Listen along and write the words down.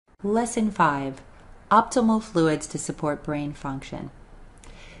Lesson 5. Optimal fluids to support brain function.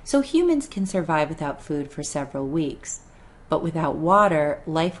 So humans can survive without food for several weeks, but without water,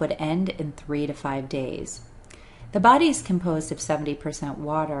 life would end in 3 to 5 days. The body is composed of 70%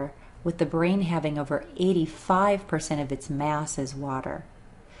 water, with the brain having over 85% of its mass as water.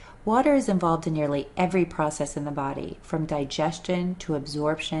 Water is involved in nearly every process in the body, from digestion to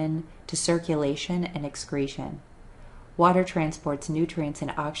absorption to circulation and excretion. Water transports nutrients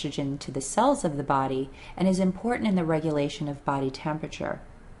and oxygen to the cells of the body and is important in the regulation of body temperature.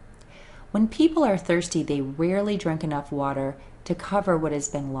 When people are thirsty, they rarely drink enough water to cover what has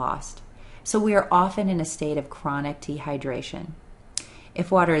been lost, so we are often in a state of chronic dehydration.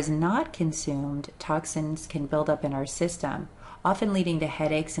 If water is not consumed, toxins can build up in our system, often leading to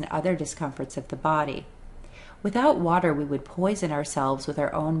headaches and other discomforts of the body. Without water, we would poison ourselves with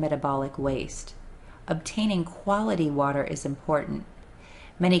our own metabolic waste. Obtaining quality water is important.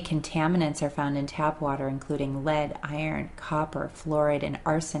 Many contaminants are found in tap water, including lead, iron, copper, fluoride, and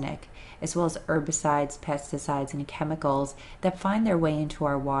arsenic, as well as herbicides, pesticides, and chemicals that find their way into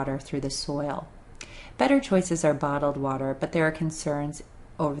our water through the soil. Better choices are bottled water, but there are concerns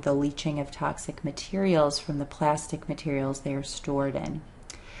over the leaching of toxic materials from the plastic materials they are stored in.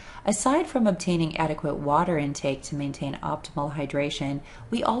 Aside from obtaining adequate water intake to maintain optimal hydration,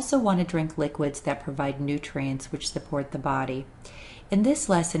 we also want to drink liquids that provide nutrients which support the body. In this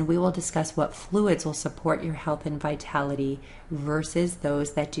lesson, we will discuss what fluids will support your health and vitality versus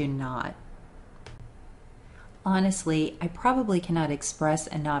those that do not. Honestly, I probably cannot express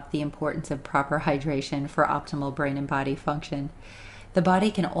enough the importance of proper hydration for optimal brain and body function. The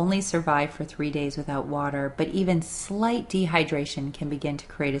body can only survive for 3 days without water, but even slight dehydration can begin to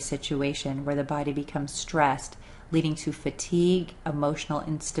create a situation where the body becomes stressed, leading to fatigue, emotional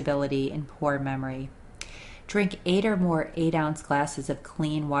instability, and poor memory. Drink 8 or more 8-ounce glasses of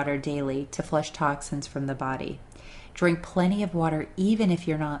clean water daily to flush toxins from the body. Drink plenty of water even if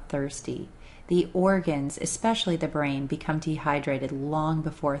you're not thirsty. The organs, especially the brain, become dehydrated long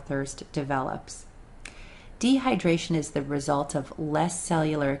before thirst develops. Dehydration is the result of less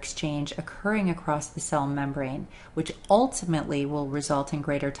cellular exchange occurring across the cell membrane, which ultimately will result in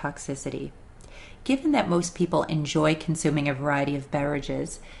greater toxicity. Given that most people enjoy consuming a variety of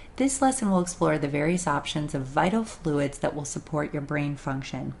beverages, this lesson will explore the various options of vital fluids that will support your brain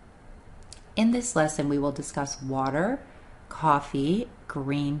function. In this lesson, we will discuss water, coffee,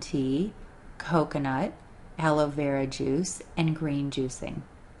 green tea, coconut, aloe vera juice, and green juicing.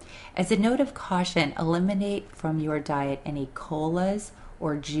 As a note of caution, eliminate from your diet any colas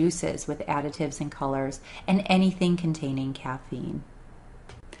or juices with additives and colors, and anything containing caffeine.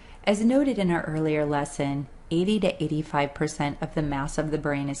 As noted in our earlier lesson, 80 to 85% of the mass of the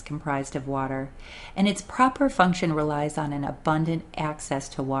brain is comprised of water, and its proper function relies on an abundant access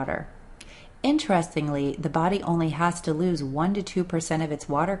to water. Interestingly, the body only has to lose 1 to 2% of its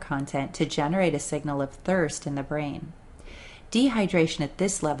water content to generate a signal of thirst in the brain. Dehydration at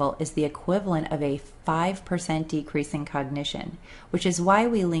this level is the equivalent of a 5% decrease in cognition, which is why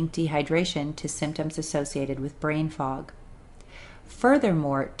we link dehydration to symptoms associated with brain fog.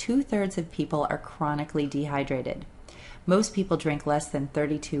 Furthermore, 2/3 of people are chronically dehydrated. Most people drink less than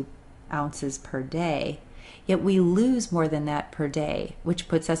 32 ounces per day, yet we lose more than that per day, which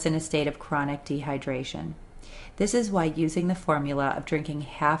puts us in a state of chronic dehydration. This is why using the formula of drinking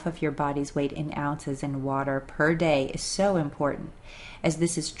half of your body's weight in ounces in water per day is so important, as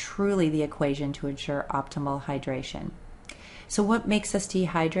this is truly the equation to ensure optimal hydration. So what makes us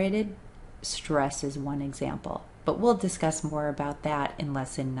dehydrated? Stress is one example, but we'll discuss more about that in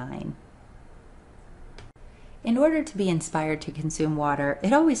Lesson 9. In order to be inspired to consume water,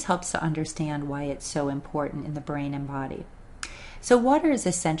 it always helps to understand why it's so important in the brain and body. So water is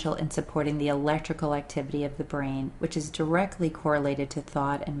essential in supporting the electrical activity of the brain, which is directly correlated to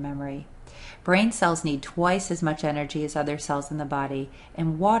thought and memory. Brain cells need twice as much energy as other cells in the body,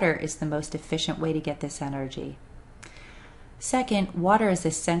 and water is the most efficient way to get this energy. Second, water is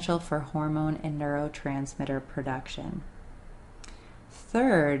essential for hormone and neurotransmitter production.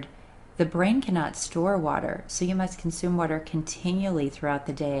 Third, the brain cannot store water, so you must consume water continually throughout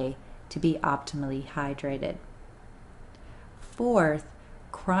the day to be optimally hydrated. Fourth,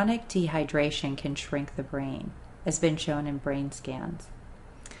 chronic dehydration can shrink the brain, as been shown in brain scans.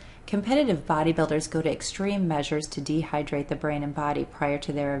 Competitive bodybuilders go to extreme measures to dehydrate the brain and body prior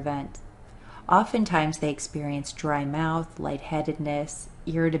to their event. Oftentimes they experience dry mouth, lightheadedness,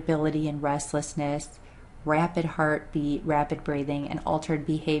 irritability and restlessness, rapid heartbeat, rapid breathing, and altered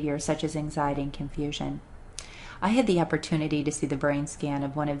behavior such as anxiety and confusion. I had the opportunity to see the brain scan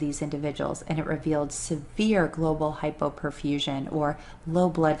of one of these individuals, and it revealed severe global hypoperfusion, or low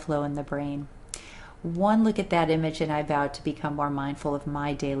blood flow in the brain. One look at that image and I vowed to become more mindful of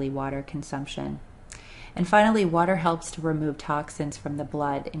my daily water consumption. And finally, water helps to remove toxins from the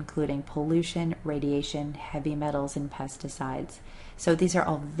blood, including pollution, radiation, heavy metals, and pesticides. So these are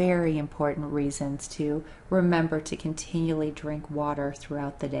all very important reasons to remember to continually drink water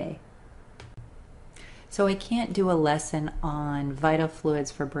throughout the day. So I can't do a lesson on vital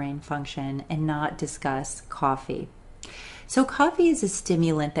fluids for brain function and not discuss coffee. So coffee is a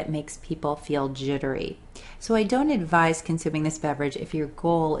stimulant that makes people feel jittery. So I don't advise consuming this beverage if your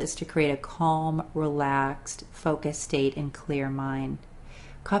goal is to create a calm, relaxed, focused state and clear mind.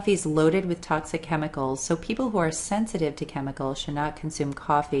 Coffee is loaded with toxic chemicals, so people who are sensitive to chemicals should not consume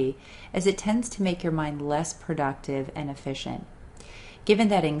coffee, as it tends to make your mind less productive and efficient. Given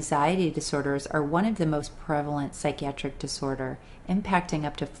that anxiety disorders are one of the most prevalent psychiatric disorder, impacting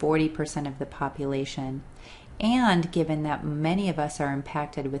up to 40% of the population, and given that many of us are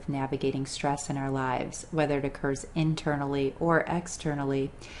impacted with navigating stress in our lives, whether it occurs internally or externally,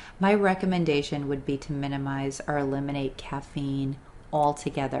 my recommendation would be to minimize or eliminate caffeine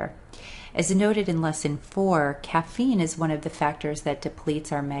altogether. As noted in Lesson 4, caffeine is one of the factors that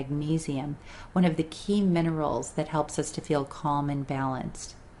depletes our magnesium, one of the key minerals that helps us to feel calm and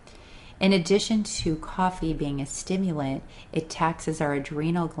balanced. In addition to coffee being a stimulant, it taxes our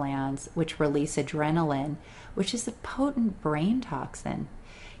adrenal glands, which release adrenaline, which is a potent brain toxin.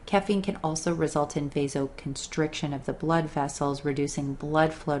 Caffeine can also result in vasoconstriction of the blood vessels, reducing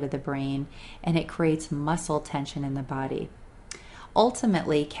blood flow to the brain, and it creates muscle tension in the body.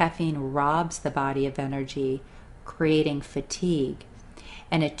 Ultimately, caffeine robs the body of energy, creating fatigue.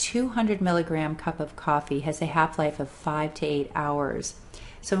 And a 200 milligram cup of coffee has a half-life of 5 to 8 hours.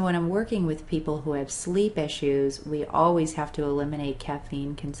 So when I'm working with people who have sleep issues, we always have to eliminate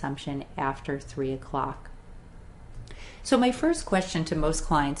caffeine consumption after 3 o'clock. So my first question to most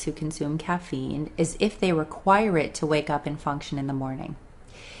clients who consume caffeine is if they require it to wake up and function in the morning.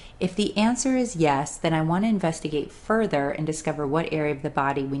 If the answer is yes, then I want to investigate further and discover what area of the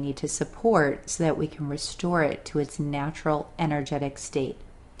body we need to support so that we can restore it to its natural energetic state.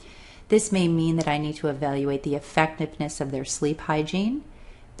 This may mean that I need to evaluate the effectiveness of their sleep hygiene,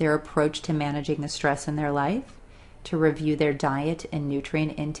 their approach to managing the stress in their life, to review their diet and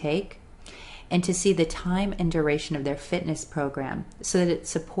nutrient intake, and to see the time and duration of their fitness program so that it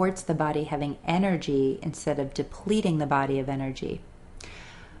supports the body having energy instead of depleting the body of energy.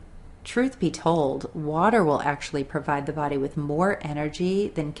 Truth be told, water will actually provide the body with more energy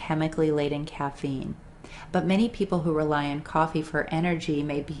than chemically laden caffeine. But many people who rely on coffee for energy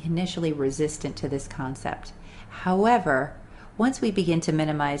may be initially resistant to this concept. However, once we begin to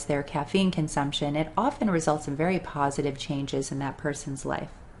minimize their caffeine consumption, it often results in very positive changes in that person's life.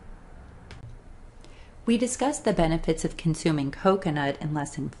 We discussed the benefits of consuming coconut in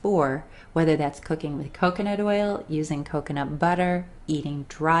Lesson 4, whether that's cooking with coconut oil, using coconut butter, eating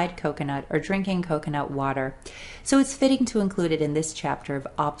dried coconut, or drinking coconut water. So it's fitting to include it in this chapter of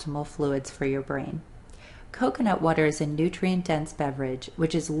optimal fluids for your brain. Coconut water is a nutrient-dense beverage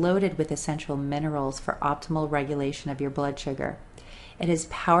which is loaded with essential minerals for optimal regulation of your blood sugar. It has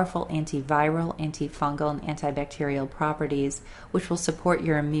powerful antiviral, antifungal, and antibacterial properties which will support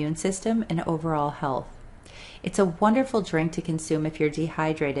your immune system and overall health. It's a wonderful drink to consume if you're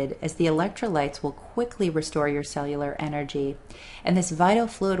dehydrated, as the electrolytes will quickly restore your cellular energy, and this vital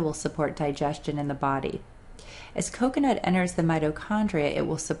fluid will support digestion in the body. As coconut enters the mitochondria, it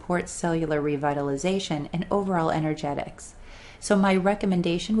will support cellular revitalization and overall energetics. So my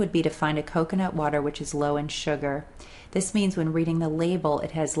recommendation would be to find a coconut water which is low in sugar. This means when reading the label,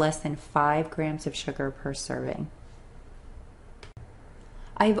 it has less than 5 grams of sugar per serving.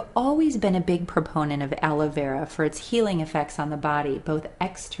 I've always been a big proponent of aloe vera for its healing effects on the body, both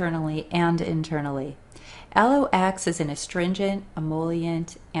externally and internally. Aloe acts as an astringent,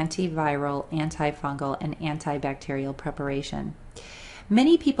 emollient, antiviral, antifungal, and antibacterial preparation.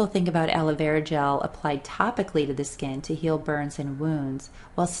 Many people think about aloe vera gel applied topically to the skin to heal burns and wounds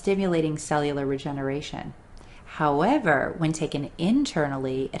while stimulating cellular regeneration. However, when taken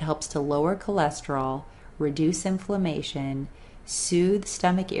internally, it helps to lower cholesterol, reduce inflammation, soothe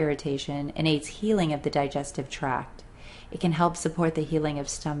stomach irritation, and aids healing of the digestive tract. It can help support the healing of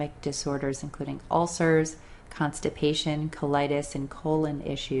stomach disorders including ulcers, constipation, colitis, and colon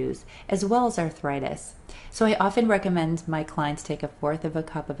issues, as well as arthritis. So I often recommend my clients take 1/4 of a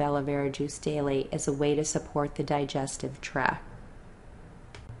cup of aloe vera juice daily as a way to support the digestive tract.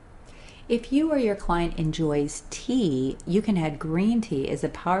 If you or your client enjoys tea, you can add green tea as a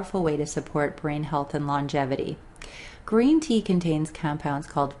powerful way to support brain health and longevity. Green tea contains compounds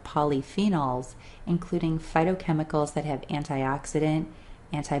called polyphenols, including phytochemicals that have antioxidant,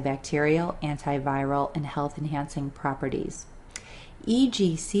 antibacterial, antiviral, and health-enhancing properties.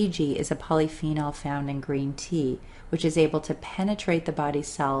 EGCG is a polyphenol found in green tea, which is able to penetrate the body's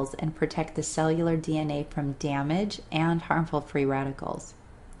cells and protect the cellular DNA from damage and harmful free radicals.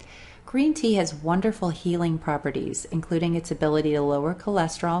 Green tea has wonderful healing properties, including its ability to lower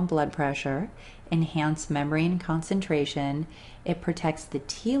cholesterol and blood pressure, enhance memory and concentration. It protects the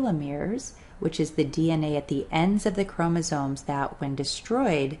telomeres, which is the DNA at the ends of the chromosomes that, when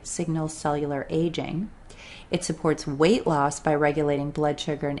destroyed, signals cellular aging. It supports weight loss by regulating blood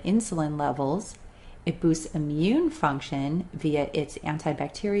sugar and insulin levels. It boosts immune function via its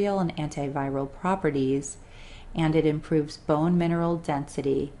antibacterial and antiviral properties, and it improves bone mineral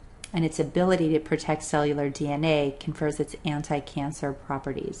density, and its ability to protect cellular DNA confers its anti-cancer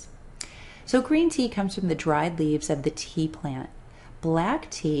properties. So green tea comes from the dried leaves of the tea plant. Black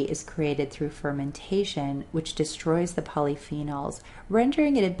tea is created through fermentation, which destroys the polyphenols,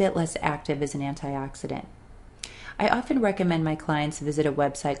 rendering it a bit less active as an antioxidant. I often recommend my clients visit a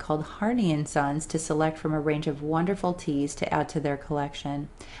website called Harney & Sons to select from a range of wonderful teas to add to their collection.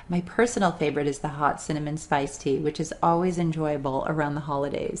 My personal favorite is the hot cinnamon spice tea, which is always enjoyable around the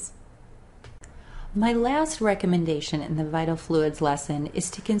holidays. My last recommendation in the Vital Fluids lesson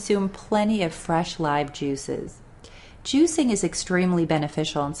is to consume plenty of fresh live juices. Juicing is extremely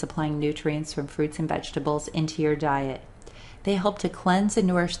beneficial in supplying nutrients from fruits and vegetables into your diet. They help to cleanse and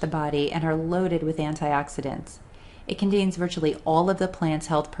nourish the body and are loaded with antioxidants. It contains virtually all of the plant's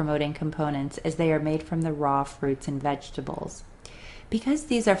health-promoting components as they are made from the raw fruits and vegetables. Because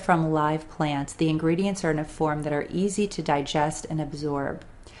these are from live plants, the ingredients are in a form that are easy to digest and absorb.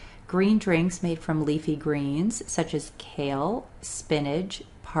 Green drinks made from leafy greens, such as kale, spinach,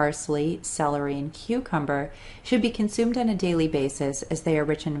 parsley, celery, and cucumber, should be consumed on a daily basis as they are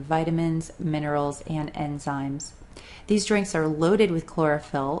rich in vitamins, minerals, and enzymes. These drinks are loaded with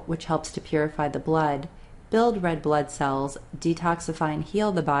chlorophyll, which helps to purify the blood, build red blood cells, detoxify and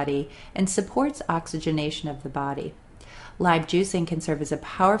heal the body, and supports oxygenation of the body. Live juicing can serve as a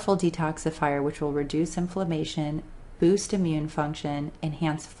powerful detoxifier which will reduce inflammation, boost immune function,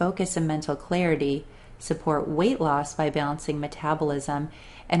 enhance focus and mental clarity, support weight loss by balancing metabolism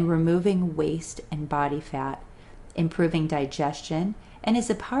and removing waste and body fat, improving digestion, and is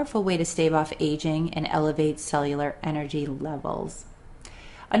a powerful way to stave off aging and elevate cellular energy levels.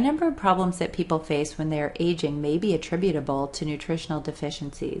 A number of problems that people face when they are aging may be attributable to nutritional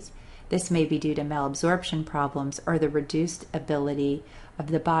deficiencies. This may be due to malabsorption problems or the reduced ability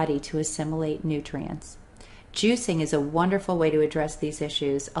of the body to assimilate nutrients. Juicing is a wonderful way to address these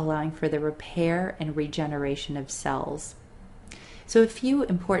issues, allowing for the repair and regeneration of cells. So a few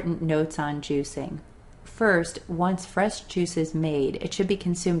important notes on juicing. First, once fresh juice is made, it should be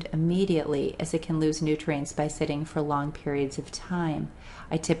consumed immediately as it can lose nutrients by sitting for long periods of time.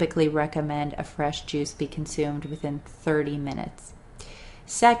 I typically recommend a fresh juice be consumed within 30 minutes.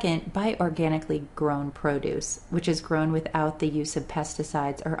 Second, buy organically grown produce, which is grown without the use of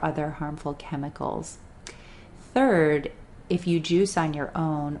pesticides or other harmful chemicals. Third, if you juice on your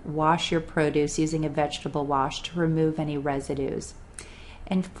own, wash your produce using a vegetable wash to remove any residues.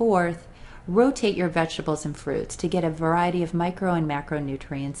 And fourth, rotate your vegetables and fruits to get a variety of micro and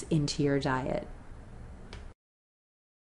macronutrients into your diet.